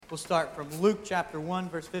We'll start from Luke chapter 1,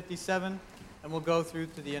 verse 57, and we'll go through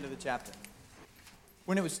to the end of the chapter.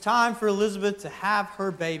 When it was time for Elizabeth to have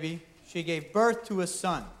her baby, she gave birth to a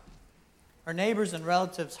son. Her neighbors and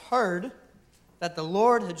relatives heard that the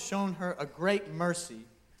Lord had shown her a great mercy,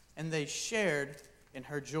 and they shared in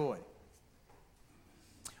her joy.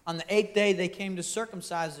 On the 8th day, they came to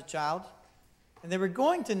circumcise the child, and they were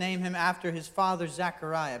going to name him after his father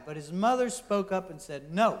Zechariah, but his mother spoke up and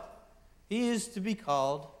said, "No, he is to be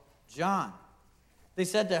called John." They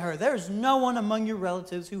said to her, "There is no one among your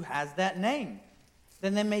relatives who has that name."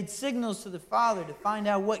 Then they made signals to the father to find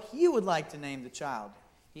out what he would like to name the child.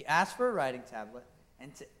 He asked for a writing tablet,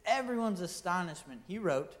 and to everyone's astonishment, he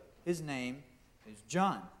wrote, "His name is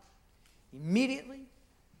John." Immediately,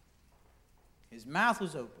 his mouth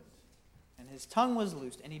was opened, and his tongue was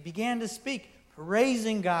loosed, and he began to speak,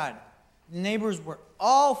 praising God. The neighbors were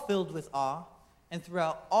all filled with awe, and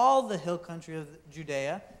throughout all the hill country of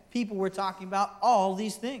Judea, people were talking about all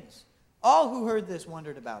these things. All who heard this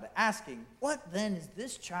wondered about it, asking, "What then is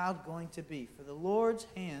this child going to be?" For the Lord's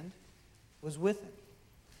hand was with him.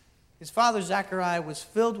 His father Zechariah was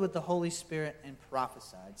filled with the Holy Spirit and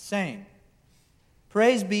prophesied, saying,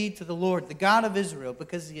 "Praise be to the Lord, the God of Israel,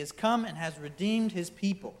 because he has come and has redeemed his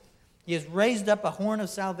people. He has raised up a horn of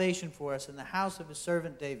salvation for us in the house of his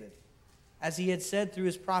servant David. As he had said through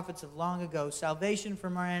his prophets of long ago, salvation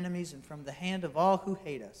from our enemies and from the hand of all who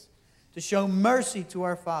hate us, to show mercy to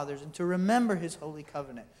our fathers and to remember his holy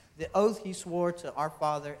covenant, the oath he swore to our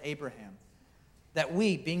father Abraham, that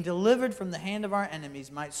we, being delivered from the hand of our enemies,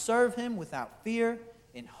 might serve him without fear,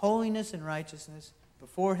 in holiness and righteousness,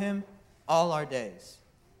 before him all our days.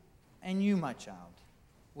 And you, my child,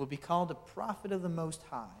 will be called a prophet of the Most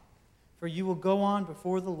High, for you will go on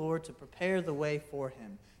before the Lord to prepare the way for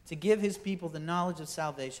him, to give his people the knowledge of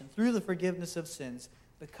salvation through the forgiveness of sins,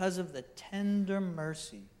 because of the tender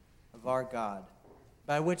mercy of our God,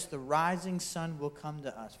 by which the rising sun will come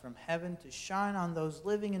to us from heaven to shine on those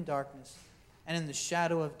living in darkness and in the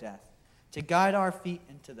shadow of death, to guide our feet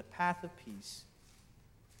into the path of peace."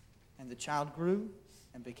 And the child grew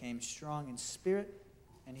and became strong in spirit,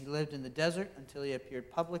 and he lived in the desert until he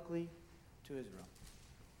appeared publicly to Israel.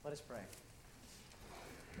 Let us pray.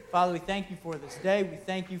 Father, we thank you for this day. We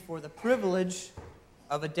thank you for the privilege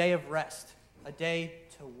of a day of rest, a day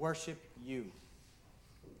to worship you.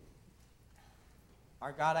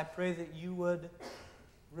 Our God, I pray that you would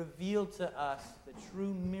reveal to us the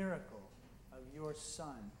true miracle of your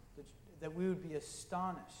Son, that we would be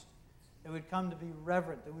astonished, that we would come to be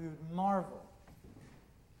reverent, that we would marvel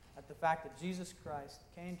at the fact that Jesus Christ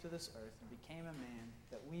came to this earth and became a man,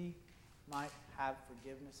 that we might have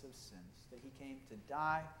forgiveness of sins, that he came to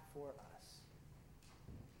die for us.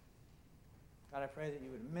 God, I pray that you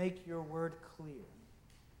would make your word clear.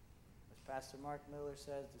 As Pastor Mark Miller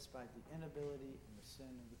says, despite the inability and the sin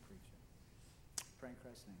of the preacher. I pray in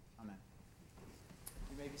Christ's name. Amen.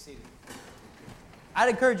 You may be seated. I'd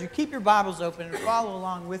encourage you, keep your Bibles open and follow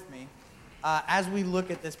along with me as we look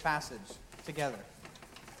at this passage together.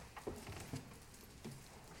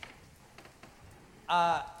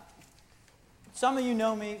 Some of you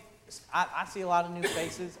know me. I see a lot of new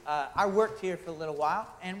faces. I worked here for a little while,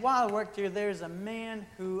 and while I worked here, there's a man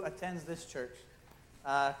who attends this church,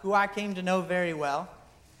 who I came to know very well,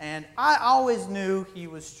 and I always knew he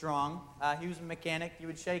was strong. He was a mechanic. You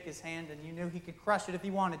would shake his hand, and you knew he could crush it if he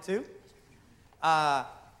wanted to.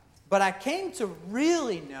 But I came to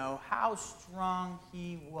really know how strong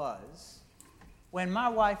he was when my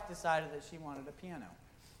wife decided that she wanted a piano.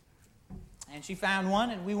 And she found one,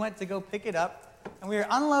 and we went to go pick it up. And we were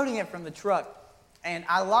unloading it from the truck, and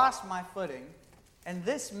I lost my footing. And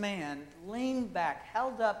this man leaned back,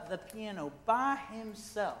 held up the piano by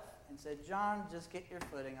himself, and said, "John, just get your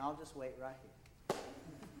footing. I'll just wait right here."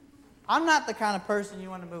 I'm not the kind of person you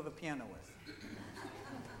want to move a piano with.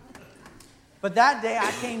 But that day,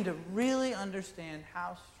 I came to really understand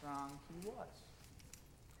how strong he was.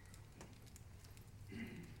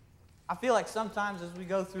 I feel like sometimes as we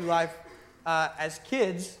go through life, as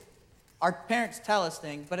kids, our parents tell us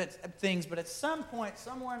things, but at some point,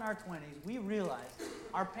 somewhere in our 20s, we realized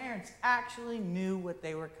our parents actually knew what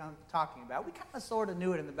they were talking about. We kind of sort of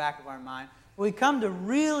knew it in the back of our mind, but we come to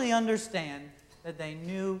really understand that they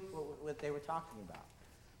knew what they were talking about.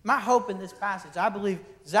 My hope in this passage, I believe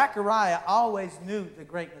Zechariah always knew the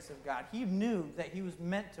greatness of God. He knew that he was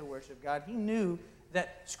meant to worship God. He knew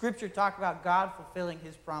that Scripture talked about God fulfilling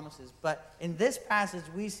his promises. But in this passage,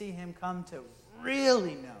 we see him come to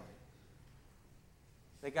really know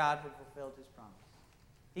that God had fulfilled his promise.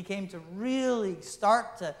 He came to really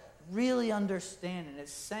start to really understand, and it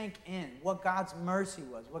sank in what God's mercy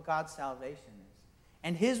was, what God's salvation is.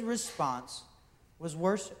 and his response was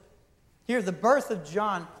worship. Here, the birth of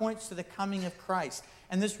John points to the coming of Christ,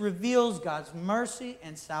 and this reveals God's mercy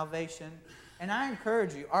and salvation. And I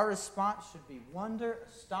encourage you, our response should be wonder,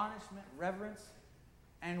 astonishment, reverence,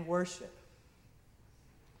 and worship.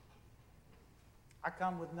 I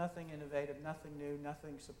come with nothing innovative, nothing new,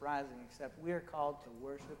 nothing surprising, except we are called to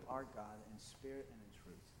worship our God in spirit and in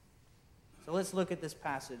truth. So let's look at this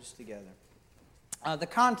passage together. The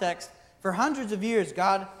context, for hundreds of years,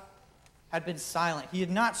 God had been silent. He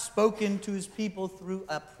had not spoken to his people through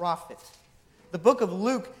a prophet. The book of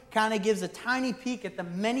Luke kind of gives a tiny peek at the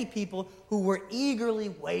many people who were eagerly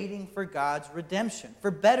waiting for God's redemption,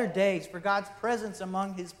 for better days, for God's presence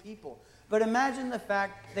among his people. But imagine the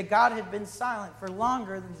fact that God had been silent for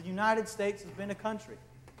longer than the United States has been a country.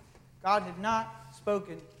 God had not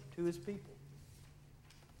spoken to his people.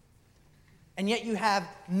 And yet you have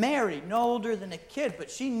Mary, no older than a kid, but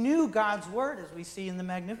she knew God's word, as we see in the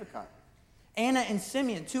Magnificat. Anna and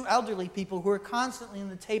Simeon, two elderly people who are constantly in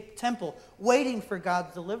the temple waiting for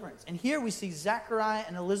God's deliverance. And here we see Zechariah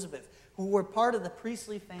and Elizabeth, who were part of the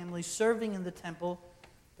priestly family serving in the temple,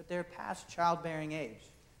 but they're past childbearing age.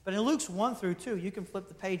 But in Luke's 1 through 2, you can flip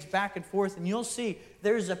the page back and forth, and you'll see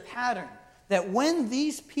there's a pattern that when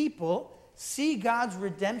these people see God's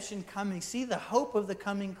redemption coming, see the hope of the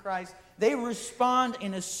coming Christ, they respond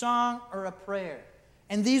in a song or a prayer.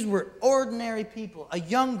 And these were ordinary people, a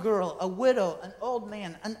young girl, a widow, an old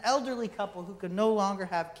man, an elderly couple who could no longer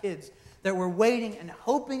have kids, that were waiting and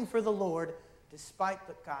hoping for the Lord despite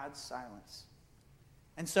God's silence.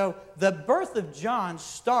 And so the birth of John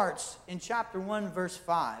starts in chapter 1, verse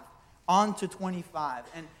 5, on to 25.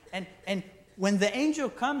 And when the angel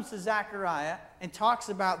comes to Zechariah and talks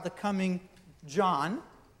about the coming John,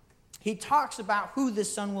 he talks about who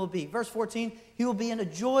this son will be. Verse 14, he will be in a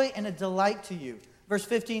joy and a delight to you. Verse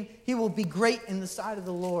 15, he will be great in the sight of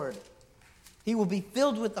the Lord. He will be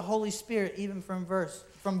filled with the Holy Spirit even from birth.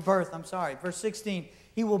 Verse 16,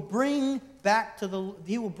 he will bring back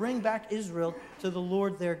Israel to the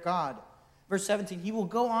Lord their God. Verse 17, he will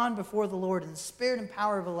go on before the Lord in the spirit and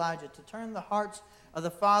power of Elijah to turn the hearts of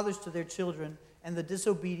the fathers to their children and the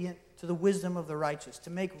disobedient to the wisdom of the righteous, to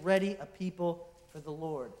make ready a people for the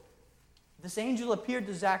Lord. This angel appeared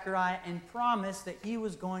to Zechariah and promised that he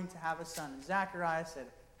was going to have a son. And Zechariah said,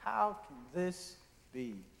 "How can this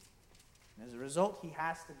be?" And as a result, he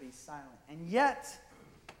has to be silent. And yet,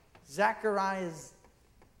 Zechariah's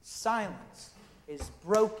silence is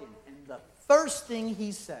broken. And the first thing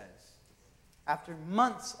he says, after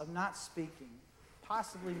months of not speaking,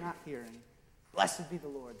 possibly not hearing, "Blessed be the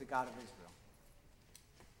Lord, the God of Israel."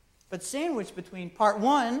 But sandwiched between part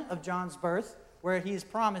 1 of John's birth, where he is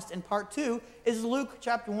promised, and part 2 is Luke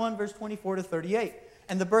chapter 1, verse 24 to 38.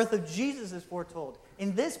 And the birth of Jesus is foretold.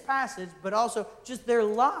 In this passage, but also just their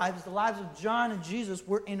lives, the lives of John and Jesus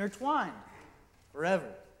were intertwined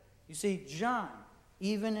forever. You see, John,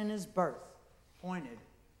 even in his birth, pointed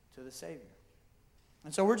to the Savior.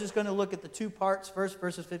 And so we're just going to look at the two parts, first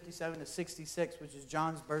verses 57 to 66, which is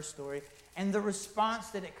John's birth story, and the response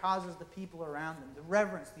that it causes the people around them, the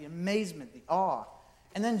reverence, the amazement, the awe.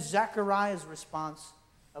 And then Zechariah's response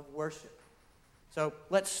of worship. So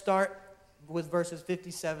let's start with verses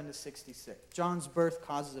 57 to 66. John's birth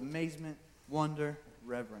causes amazement, wonder,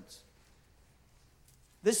 reverence.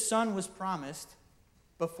 This son was promised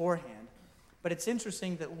beforehand, but it's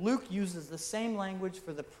interesting that Luke uses the same language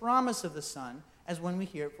for the promise of the son as when we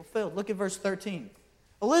hear it fulfilled. Look at verse 13.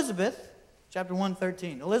 Elizabeth, chapter 1,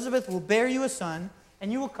 13. Elizabeth will bear you a son,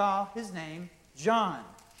 and you will call his name John.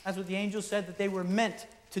 That's what the angel said that they were meant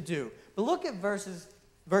to do. But look at verse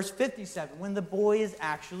 57, when the boy is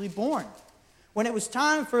actually born. When it was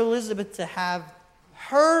time for Elizabeth to have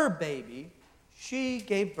her baby, she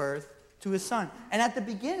gave birth to a son. And at the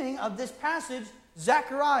beginning of this passage,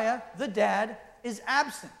 Zechariah, the dad, is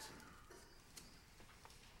absent.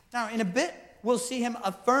 Now, in a bit, we'll see him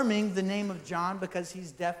affirming the name of John because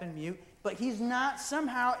he's deaf and mute. But he's not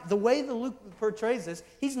somehow, the way the Luke portrays this,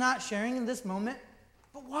 he's not sharing in this moment.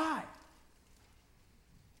 But why?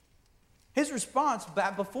 His response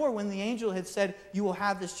back before, when the angel had said, "You will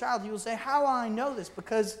have this child," he will say, "How will I know this?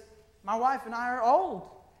 Because my wife and I are old."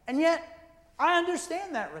 And yet, I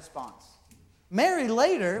understand that response. Mary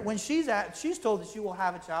later, when she's told that she will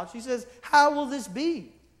have a child, she says, "How will this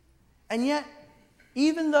be?" And yet,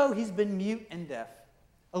 even though he's been mute and deaf,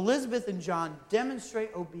 Elizabeth and John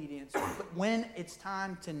demonstrate obedience when it's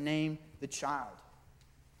time to name the child.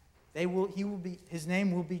 His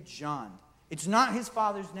name will be John. It's not his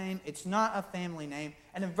father's name. It's not a family name.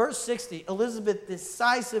 And in verse 60, Elizabeth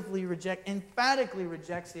emphatically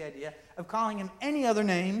rejects the idea of calling him any other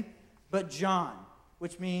name but John.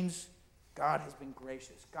 which means God has been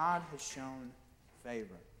gracious. God has shown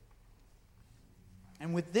favor.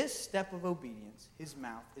 And with this step of obedience, his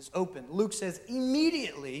mouth is opened. Luke says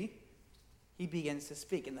immediately he begins to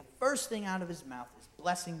speak. And the first thing out of his mouth is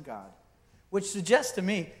blessing God, which suggests to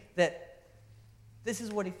me that this is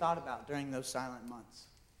what he thought about during those silent months.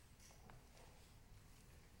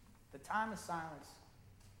 The time of silence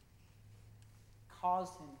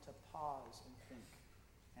caused him to pause and think.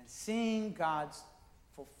 And seeing God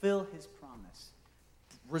fulfill his promise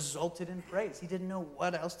resulted in praise. He didn't know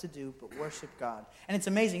what else to do but worship God. And it's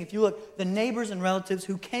amazing. If you look, the neighbors and relatives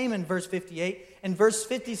who came in verse 58, in verse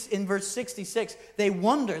 66, they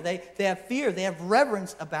wonder, they have fear, they have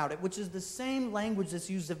reverence about it, which is the same language that's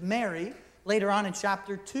used of Mary later on in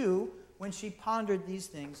chapter 2 when she pondered these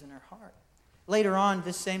things in her heart. Later on,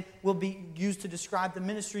 this same will be used to describe the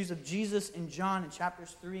ministries of Jesus and John in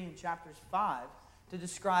chapters 3 and chapters 5, to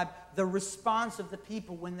describe the response of the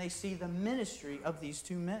people when they see the ministry of these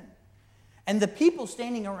two men. And the people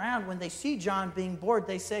standing around, when they see John being born,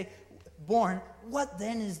 they say, what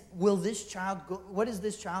then what is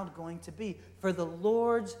this child going to be? For the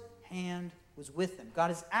Lord's hand was with him. God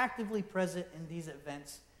is actively present in these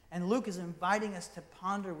events, and Luke is inviting us to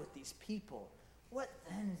ponder with these people, what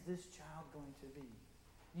then is this child going to be?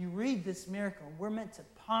 You read this miracle, and we're meant to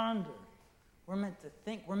ponder. We're meant to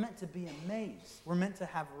think. We're meant to be amazed. We're meant to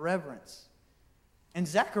have reverence. And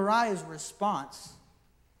Zechariah's response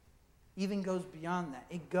even goes beyond that.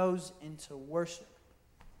 It goes into worship.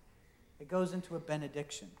 It goes into a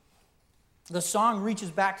benediction. The song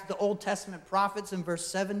reaches back to the Old Testament prophets in verse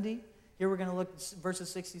 70. Here we're going to look at verses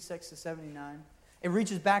 66 to 79. It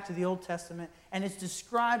reaches back to the Old Testament, and it's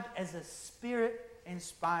described as a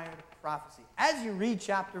Spirit-inspired prophecy. As you read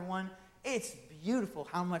chapter 1, it's beautiful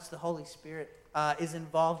how much the Holy Spirit is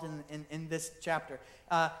involved in this chapter.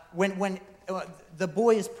 When the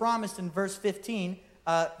boy is promised in verse 15,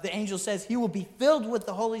 the angel says he will be filled with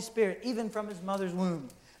the Holy Spirit even from his mother's womb.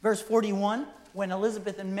 Verse 41, when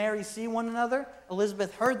Elizabeth and Mary see one another,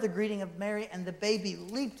 Elizabeth heard the greeting of Mary, and the baby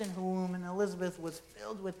leaped in her womb, and Elizabeth was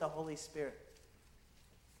filled with the Holy Spirit.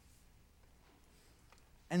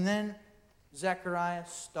 And then Zechariah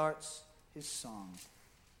starts his song.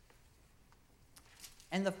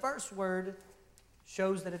 And the first word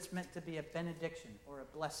shows that it's meant to be a benediction or a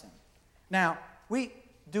blessing. Now, we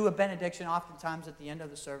do a benediction oftentimes at the end of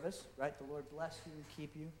the service, right? The Lord bless you and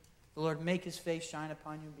keep you. The Lord make his face shine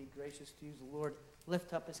upon you and be gracious to you. The Lord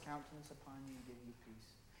lift up his countenance upon you and give you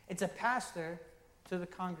peace. It's a pastor to the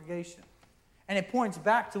congregation. And it points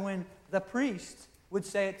back to when the priest would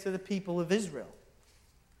say it to the people of Israel.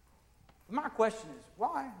 But my question is,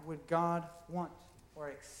 why would God want or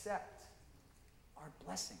accept our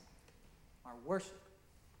blessing, our worship?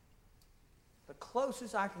 The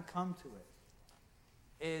closest I can come to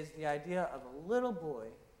it is the idea of a little boy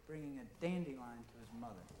bringing a dandelion to his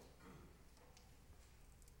mother.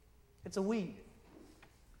 It's a weed.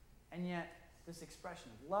 And yet, this expression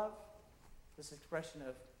of love, this expression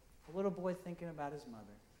of a little boy thinking about his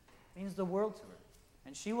mother, means the world to her.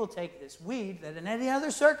 And she will take this weed that in any other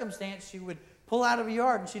circumstance she would pull out of a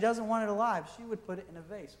yard, and she doesn't want it alive. She would put it in a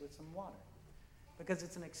vase with some water, because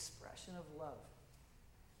it's an expression of love.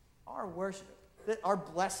 Our worship, our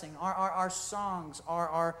blessing, our songs,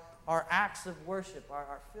 our acts of worship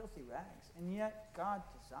are filthy rags. And yet God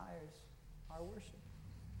desires our worship.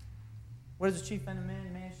 What is the chief end of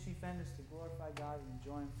man? Man's chief end is to glorify God and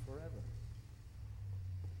enjoy him forever.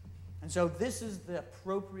 And so this is the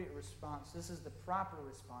appropriate response. This is the proper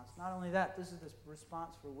response. Not only that, this is the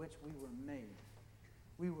response for which we were made.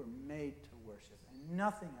 We were made to worship, and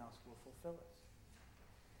nothing else will fulfill us.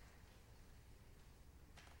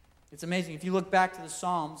 It's amazing. If you look back to the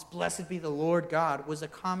Psalms, blessed be the Lord God was a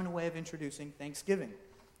common way of introducing thanksgiving.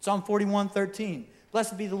 Psalm 41:13,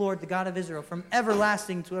 blessed be the Lord, the God of Israel, from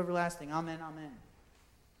everlasting to everlasting. Amen, amen.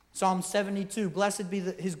 Psalm 72, blessed be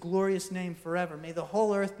his glorious name forever. May the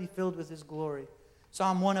whole earth be filled with his glory.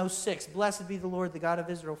 Psalm 106, blessed be the Lord, the God of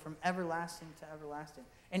Israel, from everlasting to everlasting.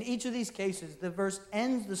 In each of these cases, the verse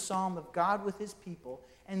ends the psalm of God with his people,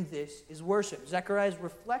 and this is worship. Zechariah is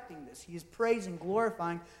reflecting this. He is praising,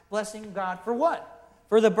 glorifying, blessing God for what?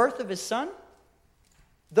 For the birth of his son?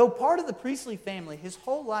 Though part of the priestly family, his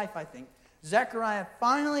whole life, I think, Zechariah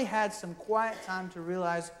finally had some quiet time to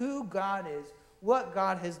realize who God is, what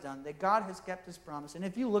God has done, that God has kept his promise. And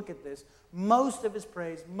if you look at this, most of his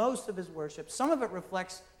praise, most of his worship, some of it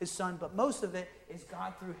reflects his son, but most of it is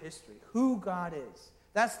God through history, who God is.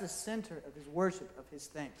 That's the center of his worship, of his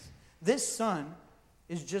thanks. This son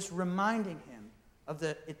is just reminding him of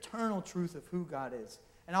the eternal truth of who God is.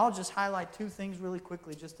 And I'll just highlight two things really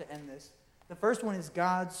quickly just to end this. The first one is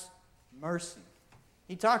God's mercy.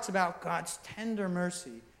 He talks about God's tender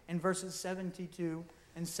mercy in verses 72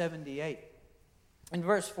 and 78. In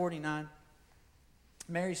verse 49,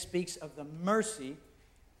 Mary speaks of the mercy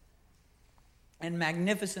and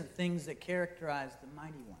magnificent things that characterize the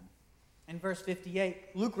Mighty One. In verse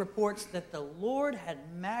 58, Luke reports that the Lord had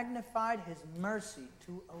magnified his mercy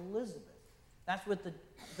to Elizabeth. That's what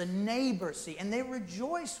the neighbors see, and they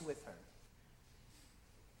rejoice with her.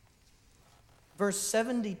 Verse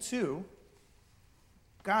 72,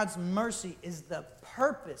 God's mercy is the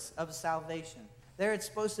purpose of salvation. There it's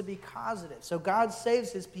supposed to be causative. So God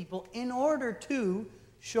saves his people in order to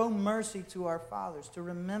show mercy to our fathers, to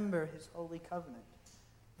remember his holy covenant.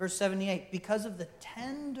 Verse 78, because of the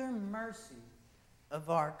tender mercy of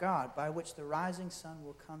our God, by which the rising sun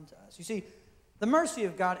will come to us. You see, the mercy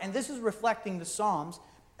of God, and this is reflecting the Psalms,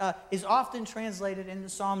 is often translated in the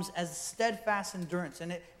Psalms as steadfast endurance.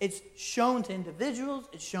 And it's shown to individuals,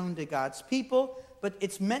 it's shown to God's people, but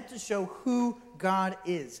it's meant to show who God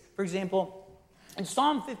is. For example, in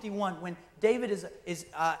Psalm 51, when David is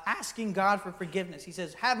asking God for forgiveness, he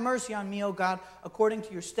says, have mercy on me, O God, according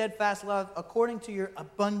to your steadfast love, according to your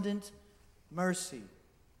abundant mercy.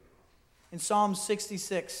 In Psalm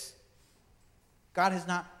 66, God has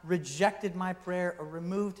not rejected my prayer or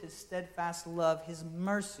removed his steadfast love, his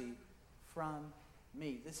mercy from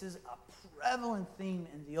me. This is a prevalent theme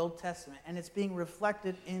in the Old Testament, and it's being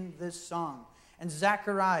reflected in this song. And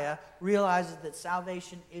Zechariah realizes that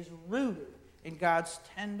salvation is rooted in God's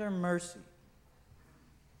tender mercy.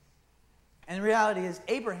 And the reality is,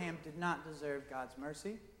 Abraham did not deserve God's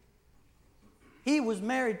mercy. He was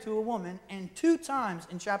married to a woman, and 2 times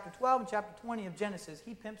in chapter 12 and chapter 20 of Genesis,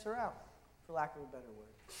 he pimps her out, for lack of a better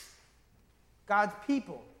word. God's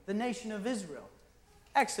people, the nation of Israel,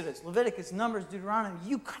 Exodus, Leviticus, Numbers, Deuteronomy,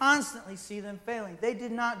 you constantly see them failing. They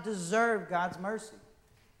did not deserve God's mercy.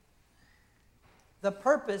 The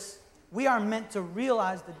purpose, we are meant to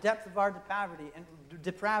realize the depth of our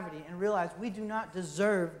depravity and realize we do not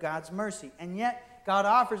deserve God's mercy. And yet, God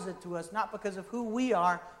offers it to us not because of who we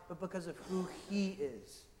are, but because of who he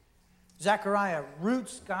is. Zechariah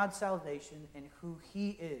roots God's salvation in who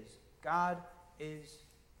he is. God is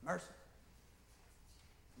merciful.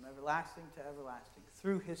 From everlasting to everlasting,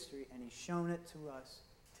 through history, and he's shown it to us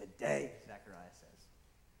today, Zechariah says.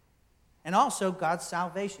 And also God's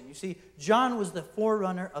salvation. You see, John was the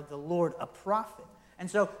forerunner of the Lord, a prophet. And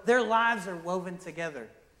so their lives are woven together.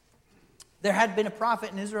 There had been a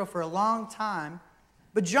prophet in Israel for a long time,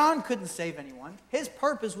 but John couldn't save anyone. His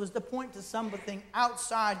purpose was to point to something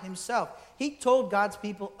outside himself. He told God's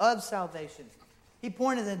people of salvation. He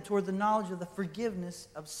pointed them toward the knowledge of the forgiveness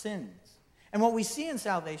of sins. And what we see in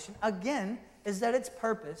salvation, again, is that its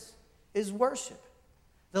purpose is worship.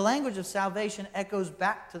 The language of salvation echoes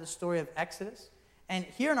back to the story of Exodus. And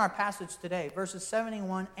here in our passage today, verses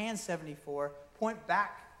 71 and 74 point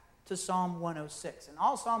back to Psalm 106. And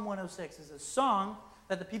all Psalm 106 is a song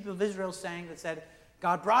that the people of Israel sang that said,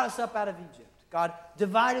 God brought us up out of Egypt. God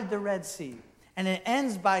divided the Red Sea. And it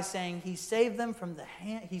ends by saying, He saved us from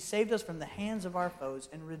the hands of our foes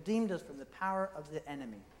and redeemed us from the power of the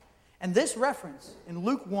enemy. And this reference in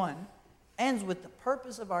Luke 1 ends with the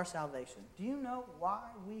purpose of our salvation. Do you know why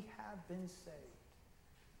we have been saved?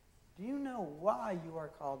 Do you know why you are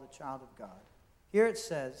called a child of God? Here it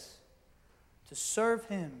says, to serve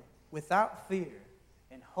him without fear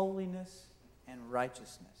in holiness and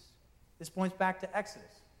righteousness. This points back to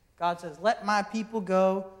Exodus. God says, let my people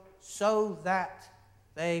go so that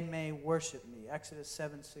they may worship me. Exodus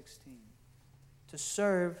 7:16. To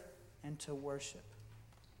serve and to worship.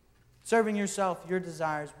 Serving yourself, your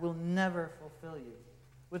desires, will never fulfill you.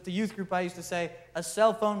 With the youth group, I used to say, a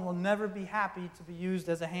cell phone will never be happy to be used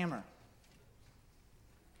as a hammer.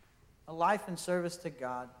 A life in service to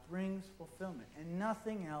God brings fulfillment, and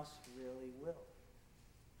nothing else really will.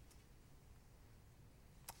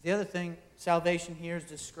 The other thing, salvation here is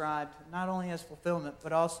described not only as fulfillment,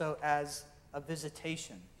 but also as a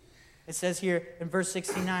visitation. It says here in verse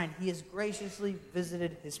 69, He has graciously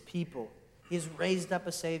visited His people. He has raised up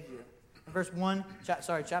a Savior. In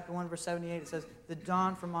chapter 1, verse 78, it says, the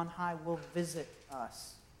dawn from on high will visit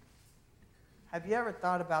us. Have you ever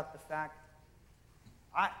thought about the fact,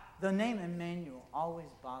 the name Emmanuel always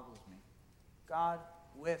boggles me. God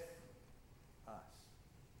with us.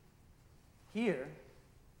 Here,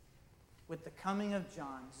 with the coming of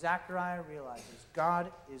John, Zechariah realizes God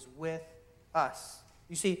is with us.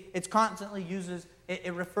 You see, it constantly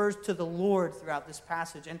it refers to the Lord throughout this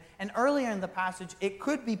passage. And earlier in the passage, it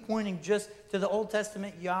could be pointing just to the Old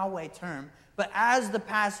Testament Yahweh term. But as the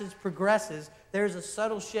passage progresses, there's a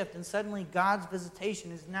subtle shift, and suddenly God's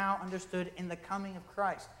visitation is now understood in the coming of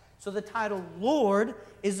Christ. So the title Lord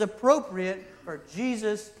is appropriate for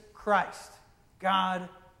Jesus Christ, God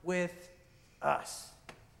with us.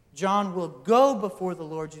 John will go before the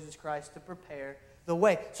Lord Jesus Christ to prepare the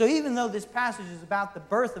way. So even though this passage is about the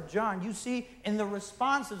birth of John, you see in the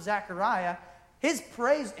response of Zechariah, his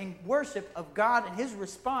praise and worship of God and his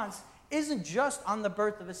response isn't just on the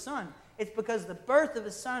birth of his son. It's because the birth of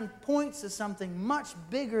his son points to something much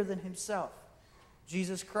bigger than himself,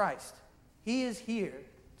 Jesus Christ. He is here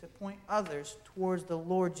to point others towards the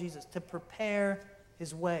Lord Jesus, to prepare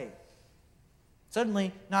his way.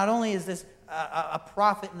 Suddenly, not only is this a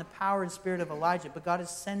prophet in the power and spirit of Elijah, but God is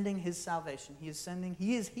sending his salvation.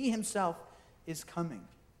 He himself is coming.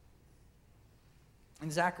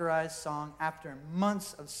 In Zechariah's song, after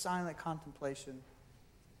months of silent contemplation,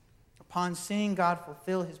 upon seeing God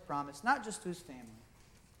fulfill his promise, not just to his family,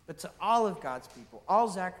 but to all of God's people, all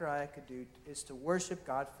Zechariah could do is to worship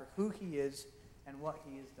God for who he is and what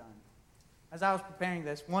he has done. As I was preparing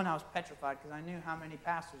this, I was petrified because I knew how many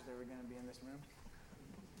pastors there were going to be in this room.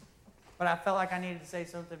 But I felt like I needed to say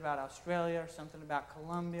something about Australia or something about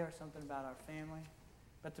Colombia or something about our family.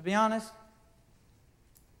 But to be honest,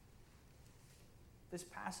 this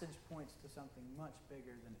passage points to something much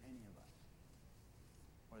bigger than any of us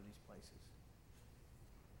or these places.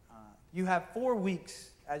 You have 4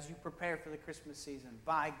 weeks as you prepare for the Christmas season.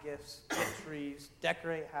 Buy gifts, get trees,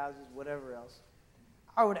 decorate houses, whatever else.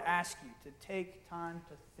 I would ask you to take time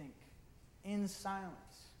to think in silence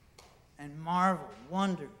and marvel,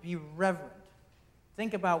 wonder, be reverent.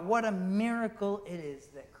 Think about what a miracle it is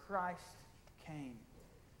that Christ came.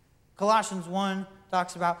 Colossians 1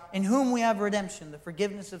 talks about, in whom we have redemption, the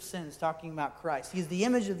forgiveness of sins, talking about Christ. He is the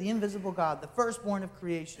image of the invisible God, the firstborn of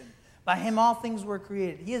creation. By him all things were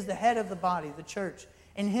created. He is the head of the body, the church.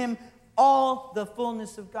 In him all the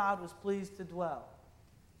fullness of God was pleased to dwell.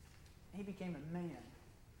 He became a man.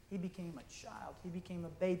 He became a child. He became a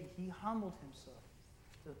baby. He humbled himself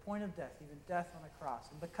to the point of death, even death on a cross.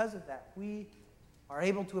 And because of that, we are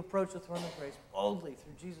able to approach the throne of grace boldly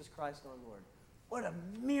through Jesus Christ our Lord. What a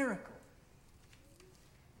miracle.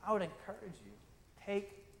 I would encourage you, take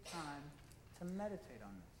time to meditate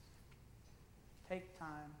on this. Take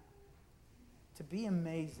time to be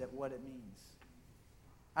amazed at what it means.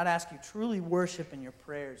 I'd ask you, truly worship in your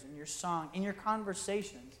prayers, in your song, in your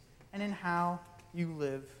conversations, and in how you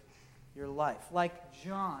live your life. Like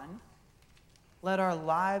John, let our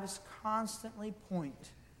lives constantly point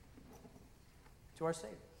to our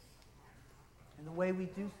Savior. In the way we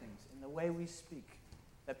do things, in the way we speak,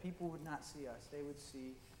 that people would not see us, they would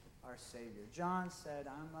see our Savior. John said,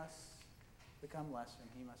 I must become lesser and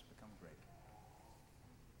he must become greater.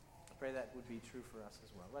 I pray that would be true for us as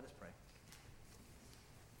well. Let us pray.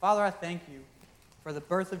 Father, I thank you for the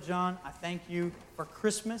birth of John. I thank you for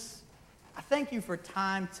Christmas. I thank you for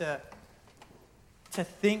time to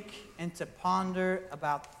think and to ponder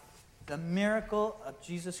about the miracle of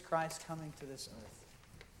Jesus Christ coming to this earth.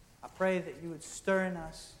 I pray that you would stir in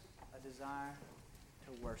us a desire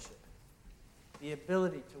to worship, the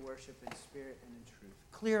ability to worship in spirit and in truth.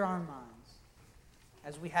 Clear our minds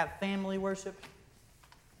as we have family worship,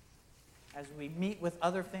 as we meet with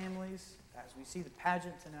other families, as we see the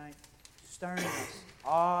pageant tonight, stir in us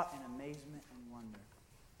awe and amazement and wonder,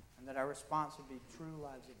 and that our response would be true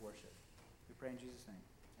lives of worship. We pray in Jesus' name.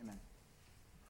 Amen.